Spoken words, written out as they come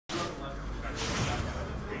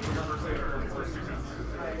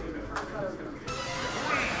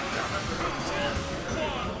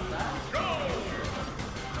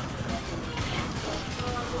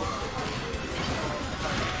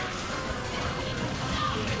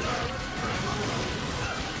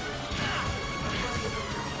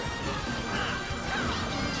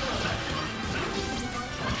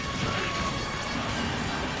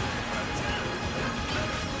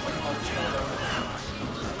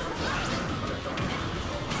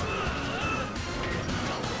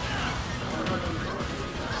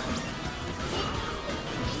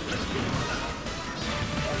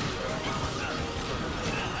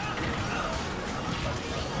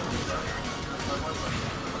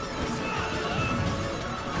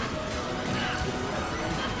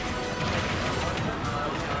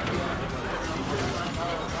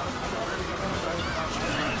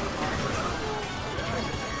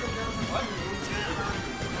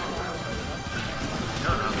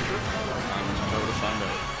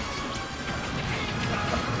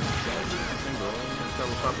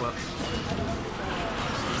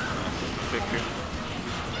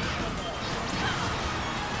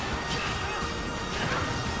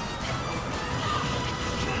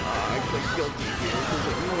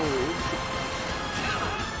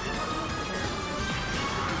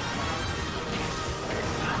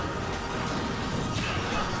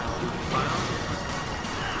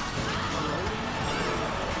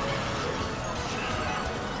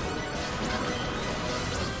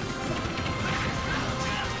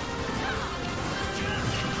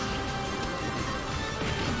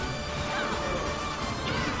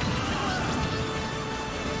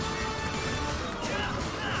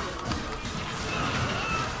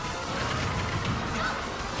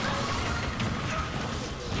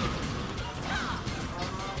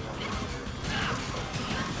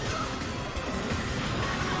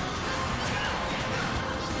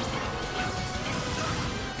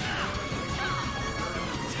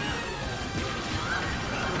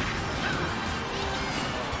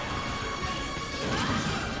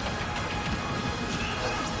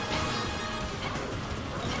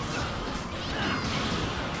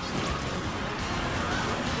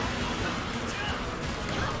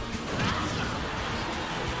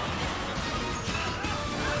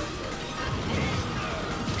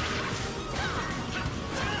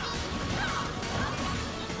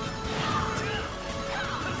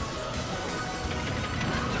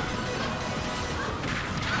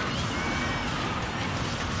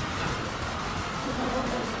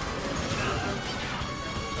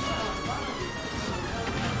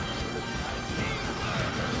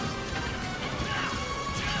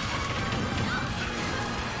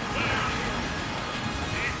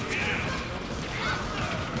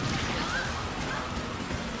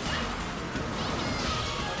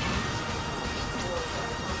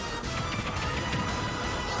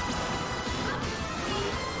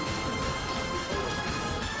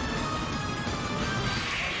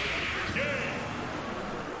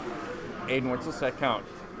Aiden, what's the set count?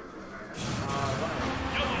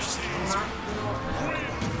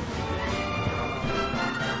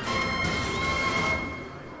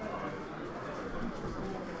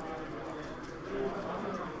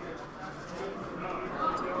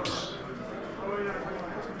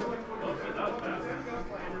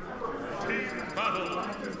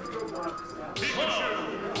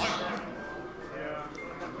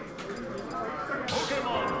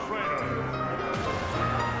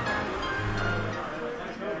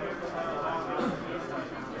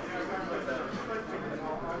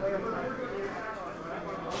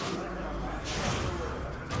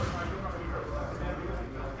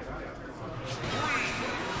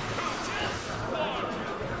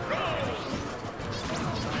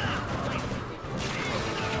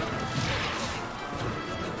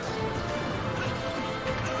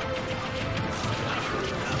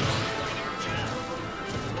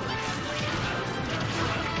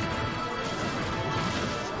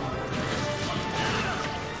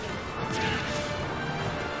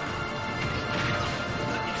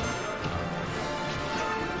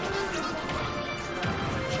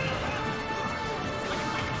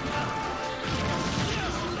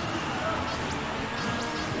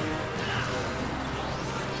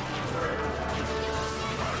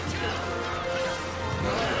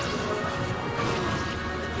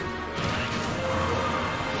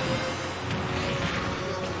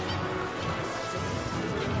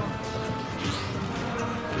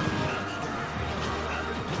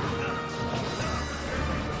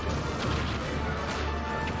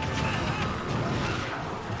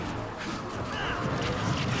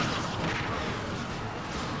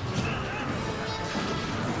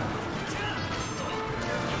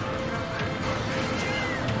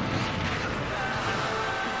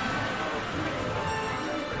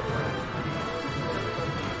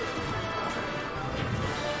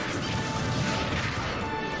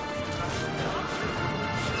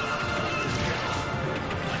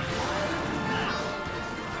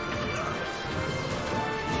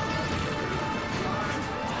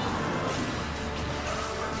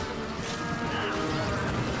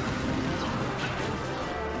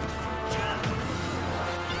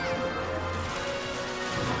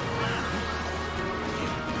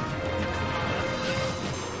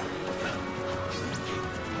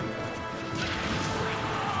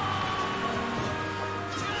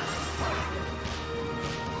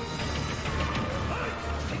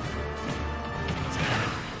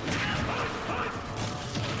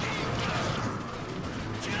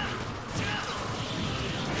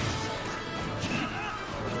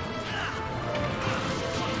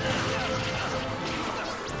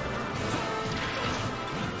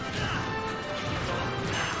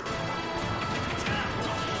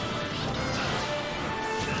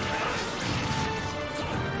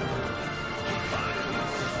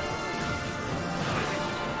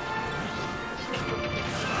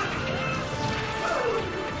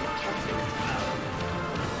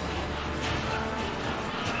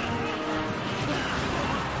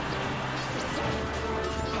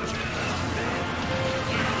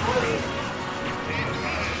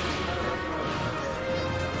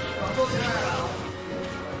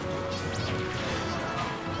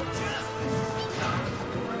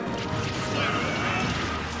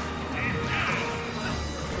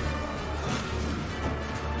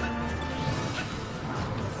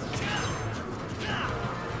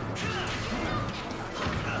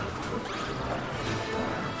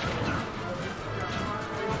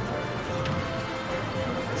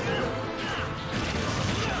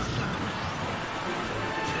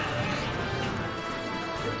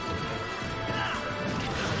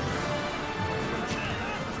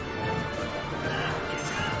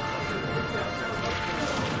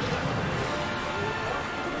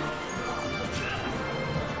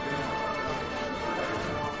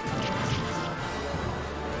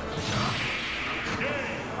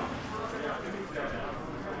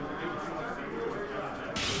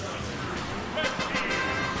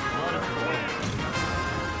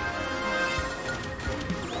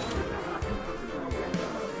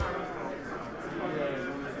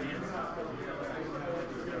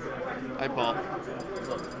 Hi, Paul.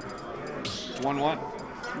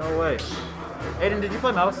 1-1. No way. Aiden, did you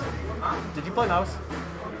play mouse? Did you play mouse?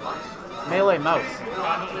 Melee mouse.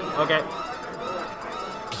 Okay.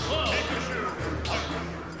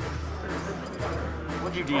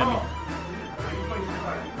 What'd you DM me?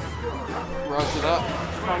 Rush it up.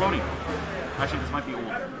 It's not loading. Actually, this might be old.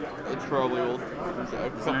 It's probably old. It's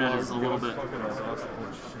a couple hours a little ago. bit.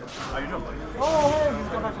 How you doing? Oh, hey, you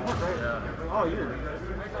got back from work, right? Yeah. Oh, you.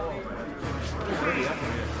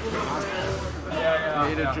 Yeah.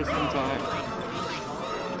 Made it just in time.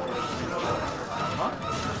 Huh?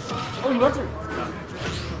 Oh, you entered.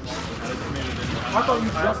 I thought you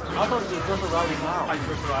just arrived now. I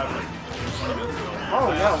just arrived like 20 minutes ago. Oh,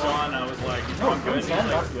 yeah. Well, I was like, No, I'm good.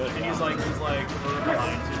 that's good. And he's like, we're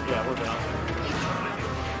behind. Yeah, we're down.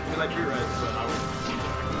 He's like, you're right, but I was.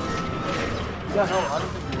 Yeah, no, I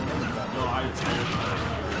don't think you're in that. No, I was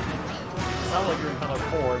tired. It sounded like you're in kind of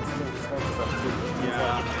 4 and still just focused on 2.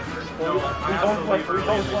 Yeah. Well, we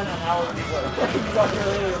both went an hour before. You got here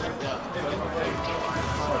earlier.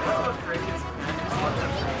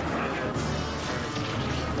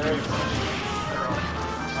 There you go.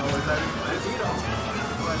 Oh, is that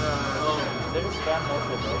They just spam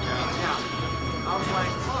most of it. Yeah. I was like,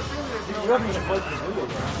 oh, sure, You haven't even played the video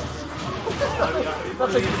yet.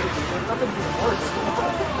 Nothing's even worse.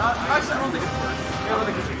 actually, I don't think it's worse. Yeah, let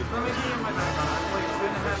me see in my background. I played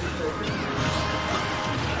 2.5 years.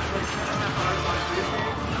 Like 2.5 hours on this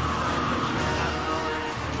game.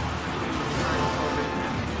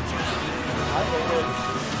 I think it.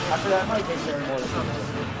 After that, I might take care of more.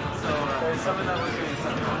 So, there's some of that was doing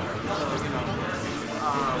something. So, you know.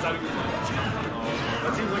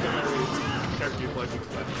 That seems like a very character you play.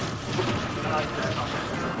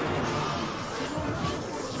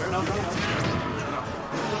 Fair enough.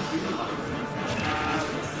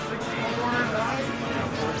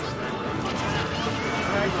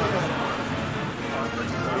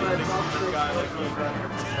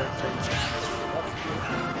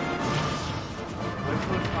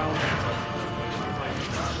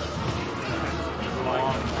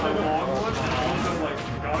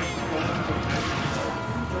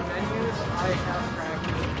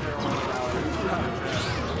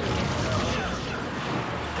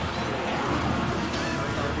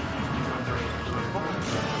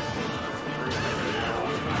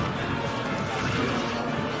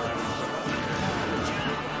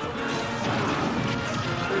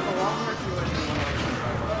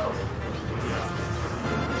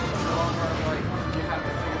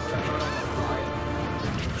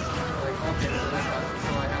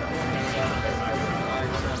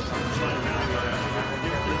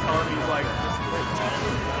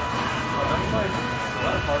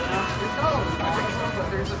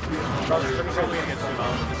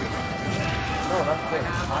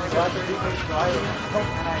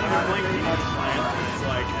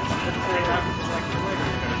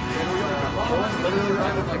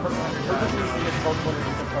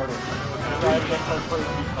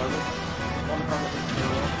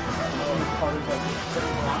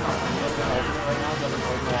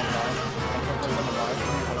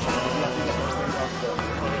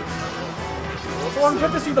 So I'm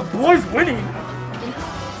good to see the boys winning.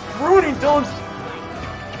 Ruining Dylan's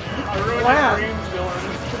plan.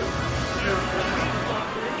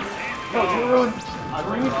 No, you ruined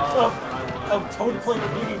dreams of Toad player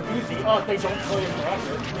beating Doozy. Oh, they don't play it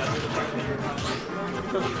correctly.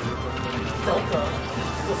 Because Delta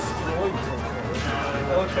destroyed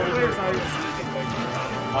Toad.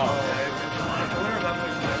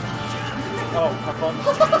 Oh, have fun.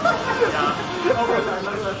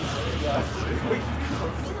 Yeah.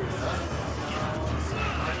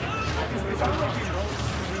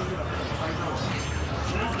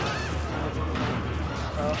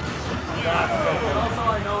 Also,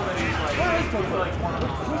 I know that he's like, Where is Toad player?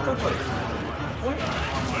 Who's Toad player?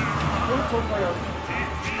 Where's Toad player?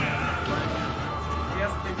 he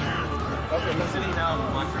has a picture. Okay, He's sitting down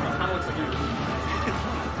and watching. He kind of looks like you.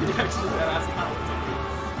 He actually kind of looks like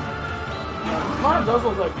you. Kind of does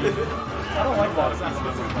look like you. I don't like that.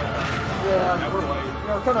 Yeah. Never white.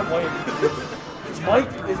 You're kind of white.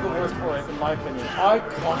 Mike is the worst for it, in my opinion. I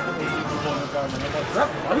constantly see people in the garden and I'm like, is that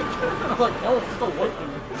Mike? I'm like, no, it's just a white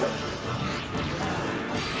thing.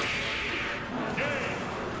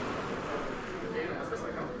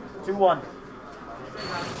 2-1.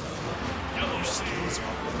 Your skills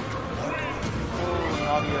are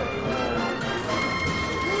NadiA.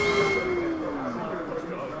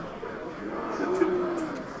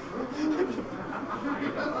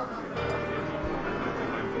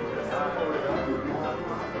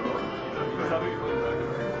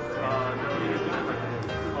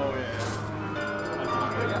 Oh yeah.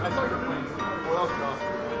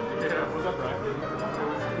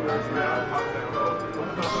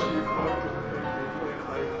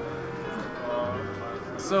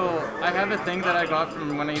 So I have a thing that I got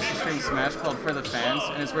from when I used to stream Smash called For the Fans,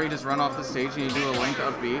 and it's where you just run off the stage and you do a link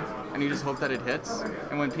up B, and you just hope that it hits.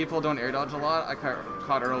 And when people don't air dodge a lot, I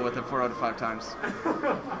caught Earl with it 4 out of 5 times.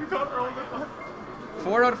 You caught Earl with that?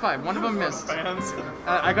 4 out of 5. One of them missed. Fans.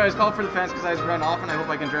 I got his call For the Fans because I just run off and I hope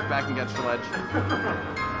I can drift back and catch the ledge.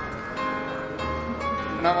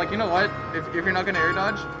 And I'm like, you know what? If you're not going to air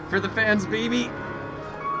dodge, For the Fans, baby!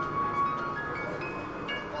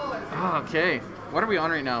 Okay. What are we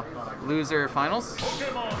on right now? Loser finals?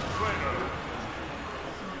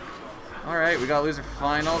 Alright, we got loser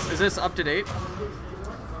finals. Is this up to date?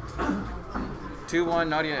 2-1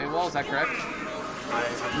 NadiA AWOL, is that correct?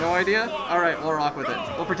 No idea? Alright, we'll rock with it.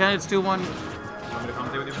 We'll pretend it's 2-1. Want me to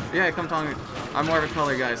commentate with you? Yeah, come talk. I'm more of a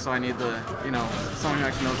color guy, so I need the, you know, someone who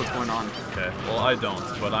actually knows what's going on. Okay, well I don't,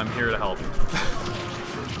 but I'm here to help.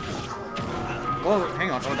 Whoa,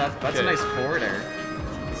 hang on. Oh, that's okay. a nice forward air.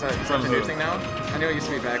 Is that From a new who? thing now? I knew it used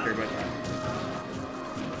to be backer, but...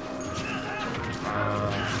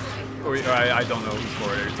 I don't know who's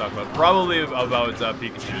forward air you're talking about. Probably about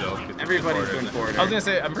Pikachu though. Everybody's doing forward air. I was gonna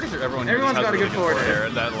say, I'm pretty sure everyone's got has a good forward air.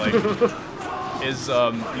 That like is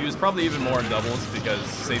used probably even more in doubles because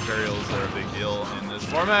safe aerials are a big deal in this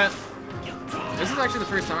format. This is actually the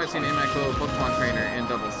first time I've seen aMac go Pokemon Trainer in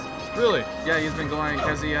doubles. Really? Yeah, he's been going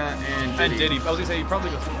Kazuya and Diddy. And Diddy. I was gonna say he probably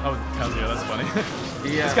goes. Oh, Kazuya, that's funny.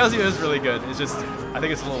 Yeah. This Kazuya is really good. It's just I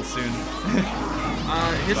think it's a little soon.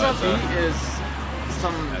 His But, up B is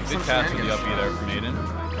some Good catch with the shenanigans. up B there from Aiden,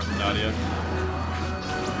 from NadiA.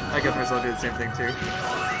 I guess myself do the same thing too.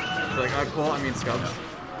 Like, cool, I mean Scubbss.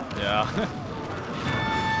 Yeah.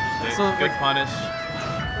 So, good like, punish.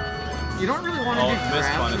 You don't really want to do Missed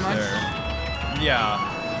grab punish too much. there. Yeah.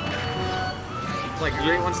 Like,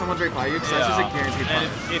 right when someone's right by you, because that's just a guaranteed And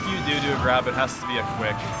punish. if you do a grab, it has to be a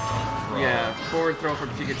quick throw. Yeah, forward throw for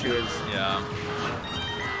Pikachu is... Yeah.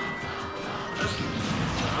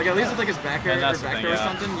 Like, at least with like his back air And or that's the back thing, throw or yeah.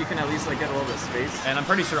 something, you can at least like get a little bit of space. And I'm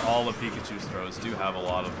pretty sure all of Pikachu's throws do have a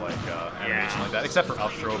lot of like animation like that, except for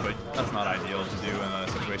up throw, but that's not ideal to do in a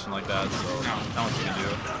situation like that, so not much you can do.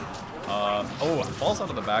 Oh, falls out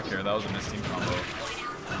of the back air. That was a missed team combo.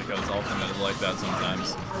 Because Ultimate is like that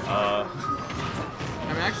sometimes.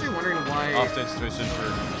 I'm actually wondering why Off-stage situation for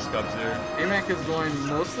Scubbss here. aMac is going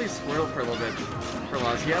mostly Squirtle for a little bit for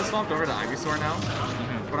loss. He has swapped over to Ivysaur now,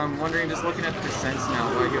 but I'm wondering, just looking at the percents now,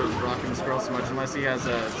 why he was rocking Squirtle so much, unless he has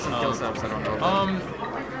some kill setups I don't know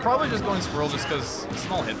about. Probably just going Squirtle just because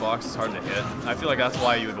small hitbox is hard to hit. I feel like that's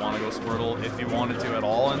why you would want to go Squirtle if you wanted to at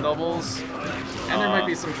all in doubles. And there might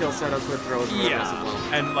be some kill setups with throws and Yeah, as well.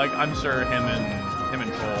 and like I'm sure him and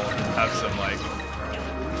Cole have some like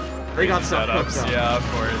They got some setups. hooked up. Yeah, of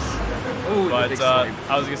course. Ooh, the But big snipe.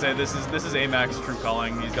 I was gonna say this is aMac's true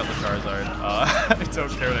calling. He's got the Charizard. I don't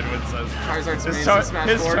care what anyone says. Charizard's His, main Smash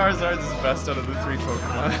his board. Charizard's the best out of the 3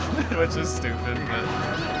 Pokemon, which is stupid. But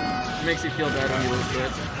It makes you feel bad when you lose to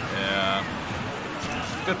it. yeah,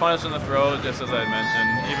 good punish on the throw, just as I had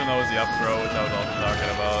mentioned. Even though it was the up throw, which I was also talking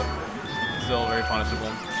about, still very punishable.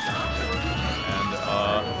 And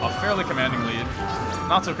a fairly commanding lead.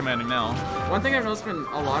 Not so commanding now. One thing I've noticed been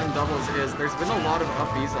a lot in doubles is there's been a lot of up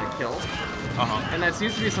Bs that kill. And that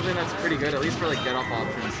seems to be something that's pretty good, at least for like get-off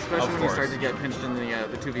options, especially when you start to get pinched in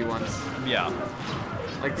the 2v1s. Yeah.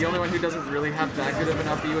 Like the only one who doesn't really have that good of an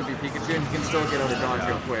up B would be Pikachu, and he can still get out of dodge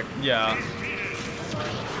real quick. Yeah.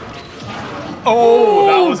 Oh,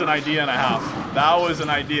 that was an idea and a half. That was an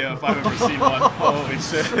idea if I've ever seen one. Holy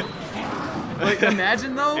shit. Like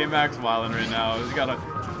imagine though. aMac's wilding right now. He's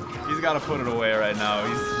gotta put it away right now.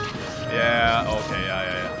 Yeah. Okay.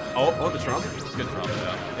 Yeah. Oh, the Trump. Good Trump.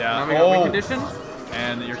 Yeah. Now we got win condition.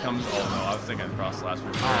 And here comes. Oh no, I was thinking cross slash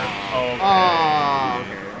for sure.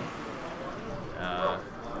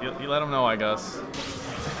 Okay. You let him know, I guess.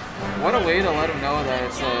 What a way to let him know that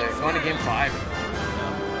it's going to game 5.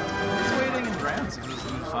 Who's waiting in Grants? He was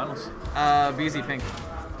in the finals. BZ Pink.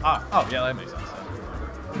 Oh yeah, that makes sense.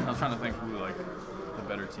 I was trying to think who like the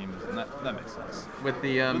better team is, and that makes sense. With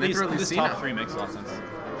the Mythra This Lucina. top 3 makes a lot of sense.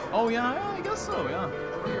 Oh yeah, I guess so. Yeah,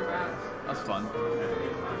 that's fun.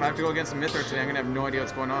 If I have to go against a Mythra today, I'm gonna have no idea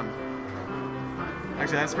what's going on.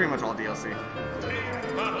 Actually, that's pretty much all DLC.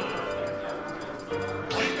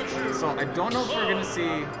 So I don't know if we're gonna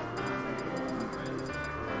see.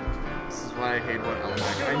 This is why I hate what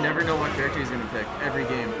aMac. I never know what character he's gonna pick every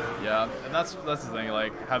game. Yeah, and that's the thing.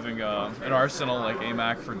 Like having an arsenal like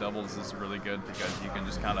aMac for doubles is really good because you can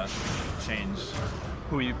just kind of change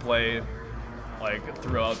who you play like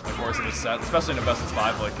throughout the course of the set, especially in a best of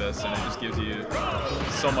 5 like this, and it just gives you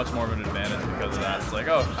so much more of an advantage because of that. It's like,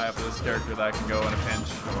 oh, I have this character that can go in a pinch,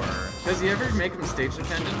 or Does he ever make him stage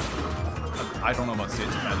dependent? I don't know about stage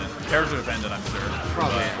dependent. Character dependent, I'm sure.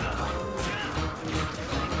 Probably.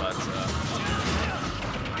 But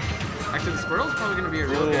Actually, the Squirtle's probably going to be a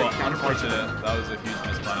real good counter. unfortunate. That was a huge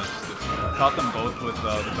mispunish. Caught them both with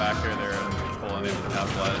the back air there and pulling in with the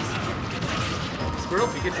capitalize. Squirtle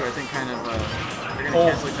Pikachu, I think, kind of, they're going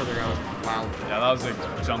to cancel each other out. Wow. Yeah, that was a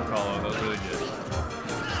jump call out. That was really good.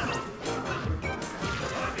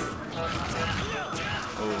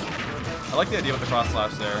 Oh. I like the idea with the cross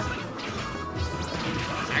slash there.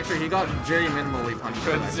 Actually, he got very minimally punished.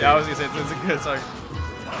 Good. Yeah, I was going to say, it's a good, it's like,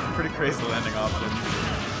 pretty crazy landing option.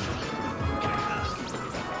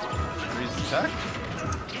 Freeze attack?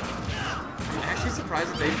 I'm actually surprised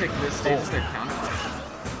that they picked this stage as their counter.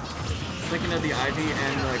 Thinking of the Ivy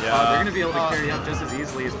and the Cloud, they're going to be able to carry up just as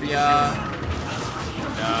easily as Pikachu. Yeah,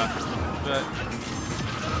 but...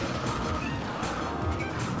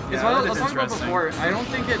 It's what I was talking about before. I don't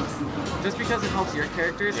think it, just because it helps your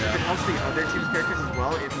characters, if it helps the other team's characters as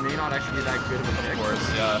well, it may not actually be that good of a pick. Of course,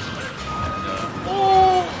 yeah.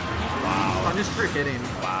 Oh! Wow. Punished for hitting.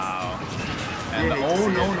 Wow. And Yeah, oh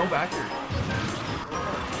no, no backer.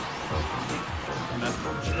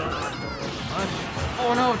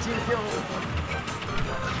 Oh no, team kill.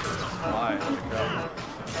 Why?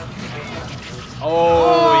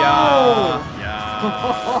 Oh, yeah.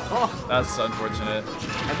 Yeah. That's unfortunate.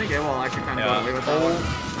 I think AWOL actually kind of got away with that one.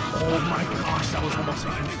 Oh my gosh, that was almost a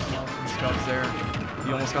huge flop from Scubbss there.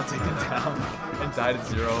 He almost got taken down and died at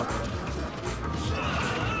 0.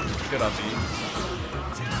 Good up B.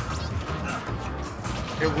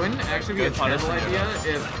 It wouldn't actually be a Good terrible punishment,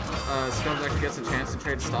 idea if Scubbss actually gets a chance to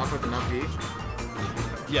trade stock with an up B.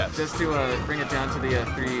 Yes. Just to bring it down to the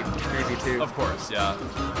 3v2. Of course, yeah.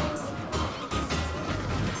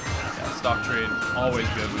 Yeah, stock trade, always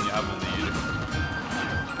good when you have the lead.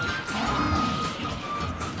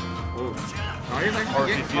 Ooh. Nadia's Or actually if you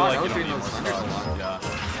getting feel caught like out you don't doing need those more thunders a lot. stocks. Yeah.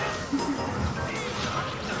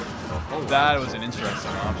 Oh, that was an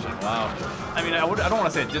interesting option. Wow. I mean, I don't want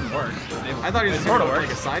to say it didn't work. I thought he was it going sort to of like a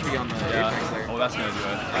worked. side B on the Apex there. Oh, that's gonna do it.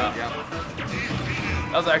 Yeah. Yeah.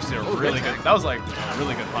 That was actually a really good good. tag. That was like a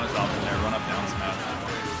really good punish option there. Run up down smash.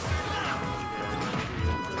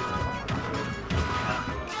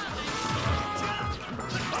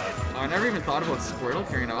 I never even thought about Squirtle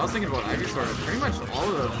carrying out. I was thinking about Ivysaur. Pretty much all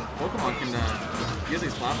of the Pokemon can use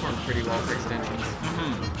these platforms pretty well for extensions.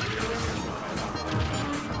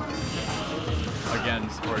 Again,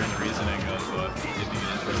 supporting the reasoning of if you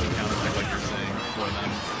get interesting counter pick like you're saying for them.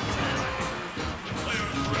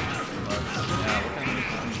 But, yeah, what kind of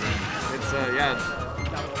It's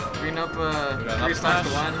green up we got an 3 up smash smash,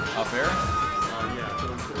 to 1. up air.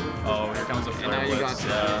 Oh, here comes a now flare you blitz. got-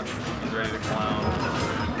 Yeah, he's ready to clown.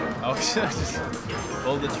 Oh, just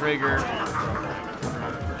pull the trigger.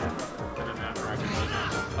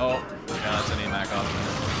 Oh, yeah, that's an aMac option.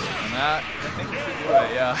 And that, I think we should do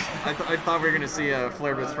it, yeah. I thought we were going to see a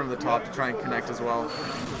flare blitz from the top to try and connect as well.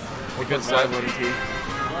 A good Why set. wouldn't he?